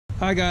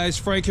Hi guys,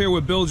 Frank here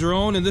with Build Your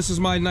Own, and this is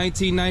my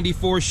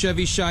 1994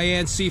 Chevy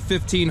Cheyenne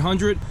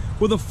C1500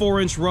 with a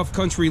 4-inch rough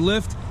country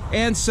lift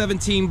and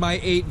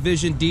 17x8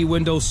 Vision D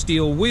window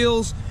steel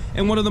wheels.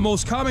 And one of the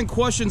most common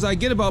questions I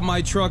get about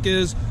my truck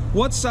is,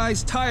 what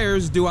size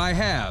tires do I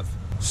have?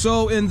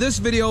 So in this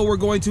video, we're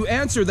going to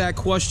answer that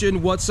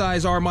question, what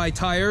size are my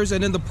tires?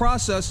 And in the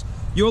process,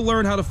 you'll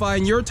learn how to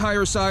find your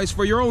tire size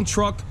for your own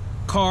truck,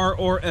 car,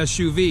 or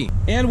SUV.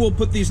 And we'll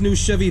put these new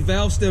Chevy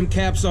valve stem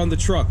caps on the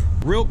truck.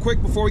 Real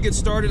quick before we get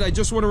started, I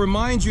just want to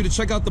remind you to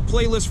check out the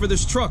playlist for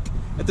this truck.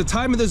 At the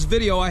time of this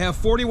video, I have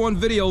 41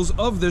 videos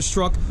of this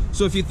truck,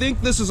 so if you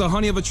think this is a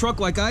honey of a truck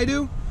like I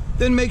do,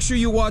 then make sure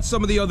you watch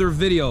some of the other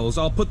videos.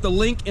 I'll put the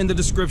link in the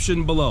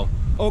description below.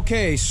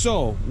 Okay,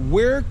 so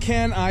where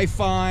can I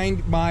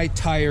find my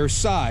tire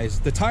size?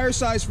 The tire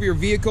size for your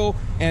vehicle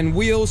and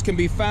wheels can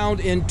be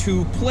found in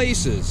two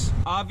places.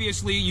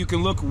 Obviously, you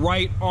can look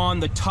right on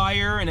the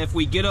tire, and if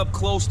we get up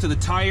close to the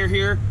tire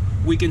here,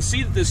 we can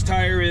see that this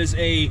tire is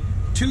a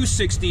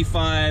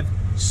 265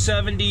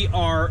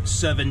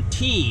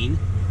 70R17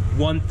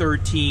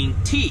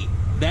 113T.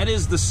 That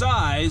is the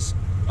size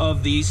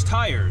of these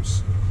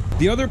tires.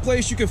 The other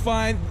place you can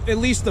find at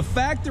least the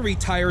factory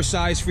tire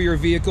size for your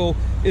vehicle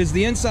is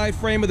the inside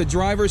frame of the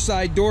driver's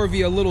side door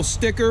via a little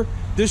sticker.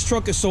 This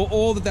truck is so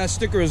old that that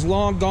sticker is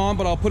long gone,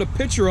 but I'll put a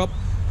picture up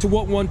to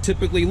what one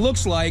typically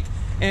looks like.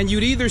 And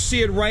you'd either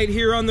see it right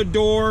here on the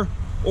door,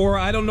 or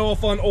I don't know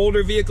if on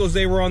older vehicles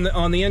they were on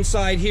the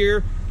inside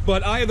here.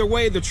 But either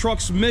way, the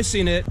truck's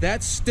missing it.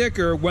 That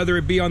sticker, whether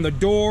it be on the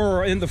door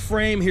or in the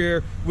frame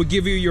here, would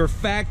give you your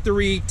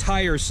factory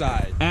tire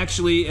size.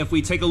 Actually, if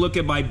we take a look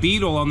at my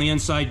Beetle on the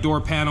inside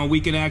door panel,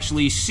 we can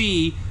actually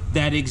see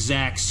that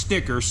exact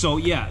sticker. So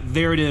yeah,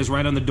 there it is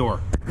right on the door.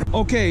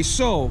 Okay,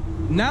 so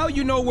now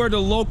you know where to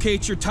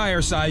locate your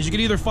tire size. You can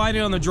either find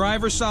it on the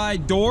driver's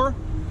side door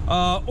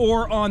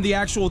or on the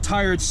actual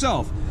tire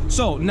itself.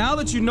 So now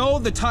that you know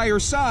the tire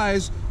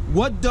size,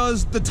 what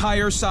does the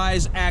tire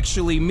size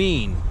actually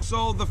mean?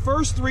 So the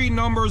first three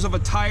numbers of a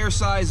tire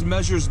size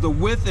measures the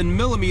width in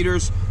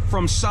millimeters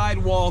from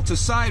sidewall to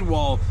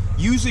sidewall.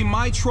 Using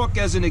my truck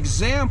as an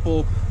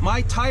example,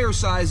 my tire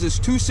size is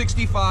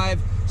 265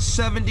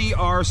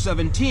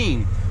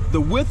 70R17.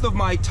 The width of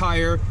my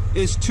tire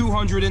is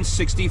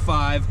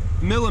 265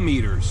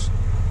 millimeters.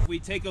 If we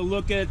take a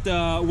look at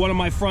one of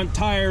my front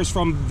tires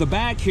from the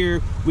back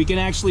here, we can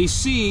actually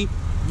see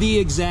the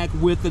exact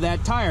width of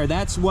that tire.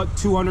 That's what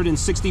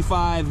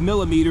 265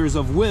 millimeters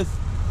of width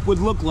would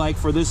look like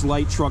for this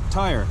light truck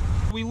tire.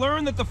 We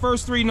learned that the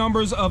first three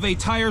numbers of a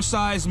tire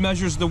size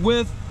measures the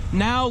width.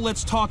 Now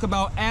let's talk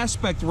about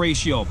aspect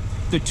ratio.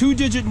 The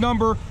 2-digit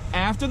number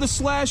after the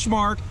slash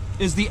mark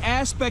is the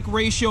aspect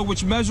ratio,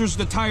 which measures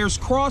the tire's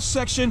cross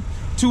section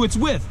to its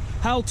width,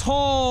 how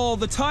tall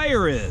the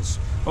tire is.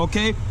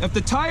 Okay, if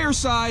the tire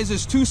size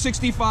is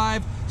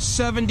 265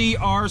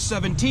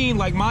 70R17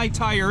 like my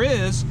tire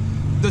is,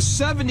 the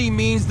 70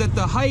 means that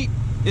the height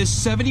is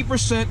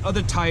 70% of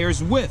the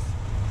tire's width.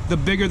 The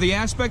bigger the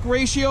aspect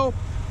ratio,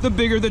 the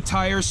bigger the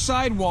tire's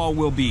sidewall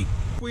will be.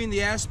 Between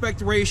the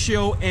aspect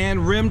ratio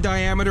and rim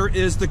diameter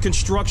is the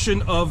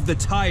construction of the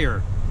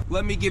tire.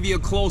 Let me give you a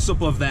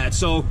close-up of that.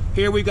 So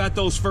here we got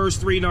those first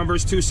three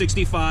numbers,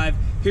 265.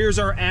 Here's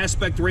our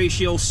aspect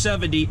ratio,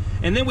 70.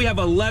 And then we have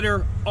a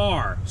letter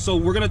R. So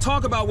we're going to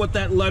talk about what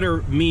that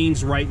letter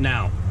means right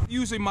now.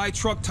 Using my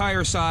truck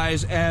tire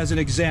size as an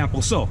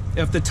example. So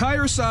if the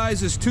tire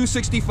size is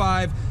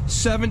 265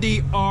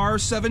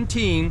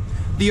 70R17,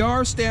 the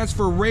R stands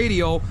for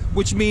radial,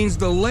 which means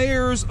the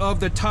layers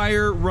of the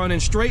tire run in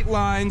straight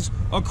lines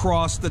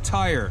across the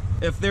tire.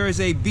 If there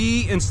is a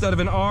B instead of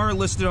an R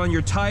listed on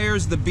your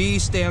tires, the B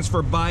stands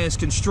for bias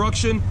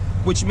construction,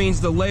 which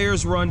means the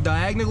layers run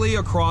diagonally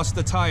across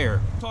the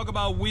tire. Talk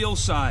about wheel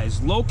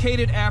size.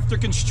 Located after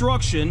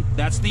construction,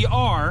 that's the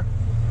R,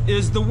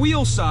 is the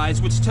wheel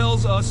size, which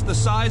tells us the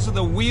size of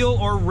the wheel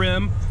or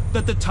rim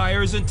that the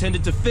tire is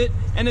intended to fit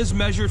and is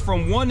measured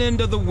from one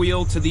end of the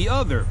wheel to the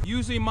other.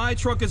 Using my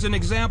truck as an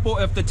example,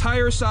 if the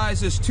tire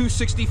size is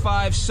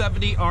 265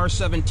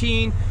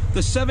 70R17,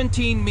 the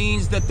 17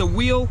 means that the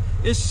wheel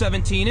is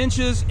 17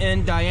 inches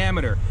in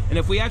diameter. And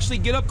if we actually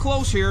get up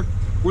close here,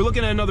 we're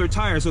looking at another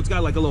tire, so it's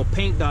got like a little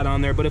paint dot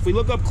on there, but if we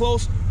look up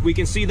close, we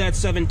can see that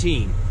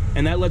 17.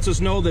 And that lets us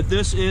know that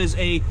this is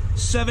a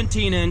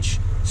 17-inch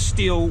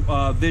steel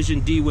Vision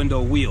D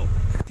window wheel.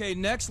 Okay,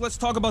 next let's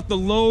talk about the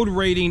load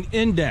rating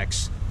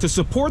index. To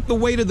support the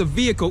weight of the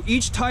vehicle,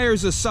 each tire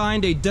is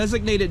assigned a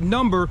designated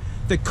number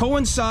that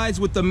coincides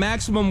with the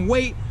maximum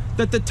weight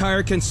that the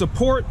tire can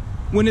support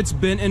when it's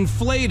been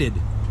inflated.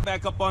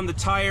 Back up on the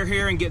tire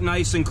here and get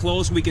nice and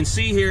close. We can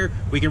see here,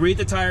 we can read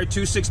the tire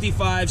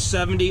 265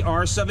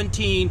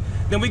 70R17.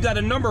 Then we got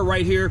a number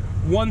right here,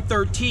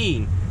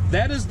 113.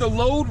 That is the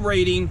load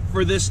rating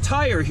for this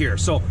tire here.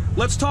 So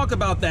let's talk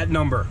about that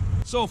number.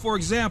 So for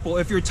example,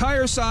 if your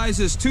tire size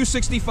is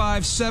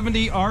 265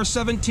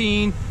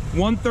 70R17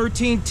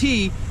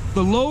 113T,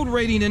 the load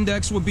rating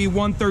index would be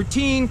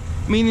 113,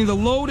 meaning the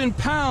load in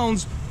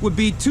pounds would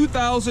be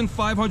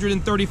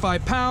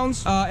 2,535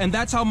 pounds, and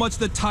that's how much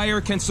the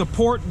tire can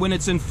support when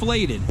it's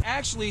inflated.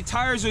 Actually,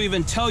 tires will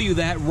even tell you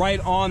that right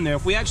on there.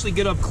 If we actually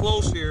get up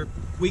close here,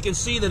 we can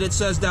see that it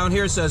says down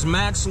here, it says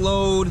max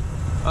load.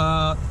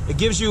 It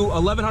gives you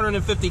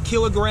 1,150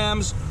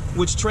 kilograms,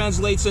 which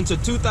translates into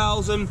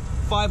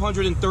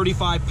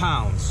 2,535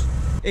 pounds.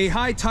 A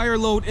high tire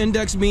load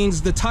index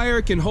means the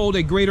tire can hold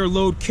a greater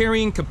load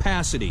carrying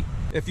capacity.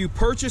 If you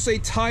purchase a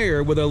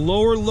tire with a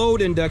lower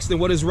load index than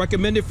what is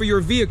recommended for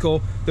your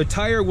vehicle, the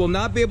tire will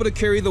not be able to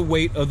carry the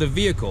weight of the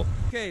vehicle.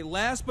 Okay,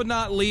 last but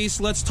not least,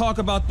 let's talk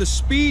about the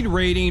speed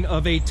rating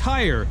of a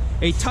tire.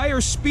 A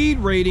tire speed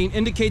rating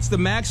indicates the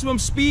maximum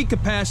speed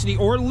capacity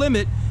or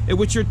limit at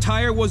which your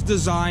tire was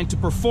designed to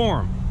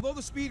perform. Although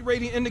the speed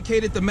rating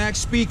indicated the max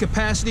speed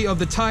capacity of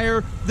the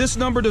tire, this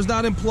number does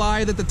not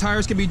imply that the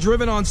tires can be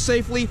driven on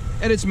safely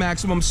at its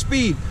maximum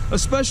speed,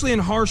 especially in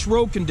harsh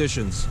road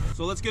conditions.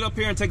 So let's get up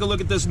here and take a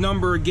look at this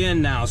number again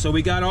now. So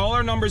we got all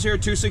our numbers here,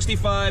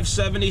 265,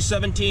 70,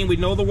 17, we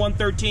know the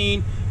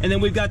 113, and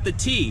then we've got the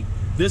T.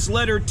 This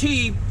letter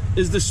T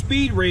is the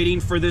speed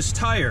rating for this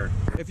tire.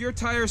 If your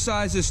tire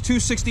size is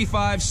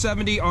 265,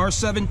 70,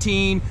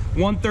 R17,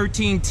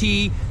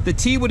 113T, the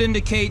T would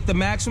indicate the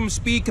maximum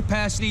speed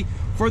capacity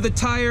for the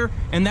tire,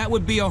 and that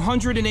would be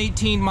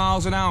 118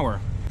 miles an hour.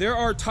 There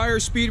are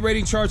tire speed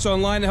rating charts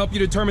online to help you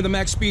determine the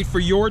max speed for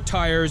your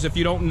tires if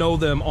you don't know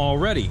them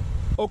already.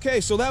 Okay,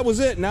 so that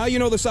was it. Now you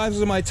know the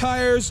sizes of my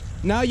tires.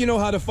 Now you know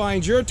how to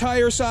find your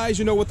tire size.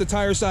 You know what the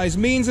tire size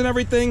means and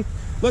everything.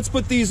 Let's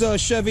put these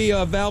Chevy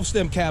valve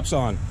stem caps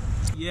on.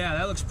 Yeah,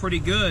 that looks pretty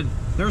good.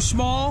 They're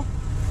small,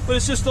 but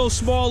it's just those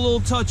small little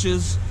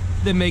touches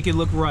that make it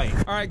look right.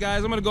 All right,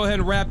 guys, I'm gonna go ahead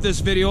and wrap this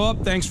video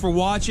up. Thanks for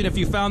watching. If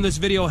you found this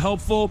video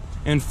helpful,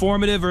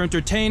 informative, or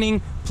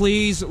entertaining,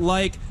 please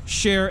like,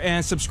 share,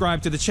 and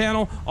subscribe to the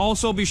channel.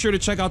 Also, be sure to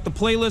check out the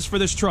playlist for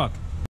this truck.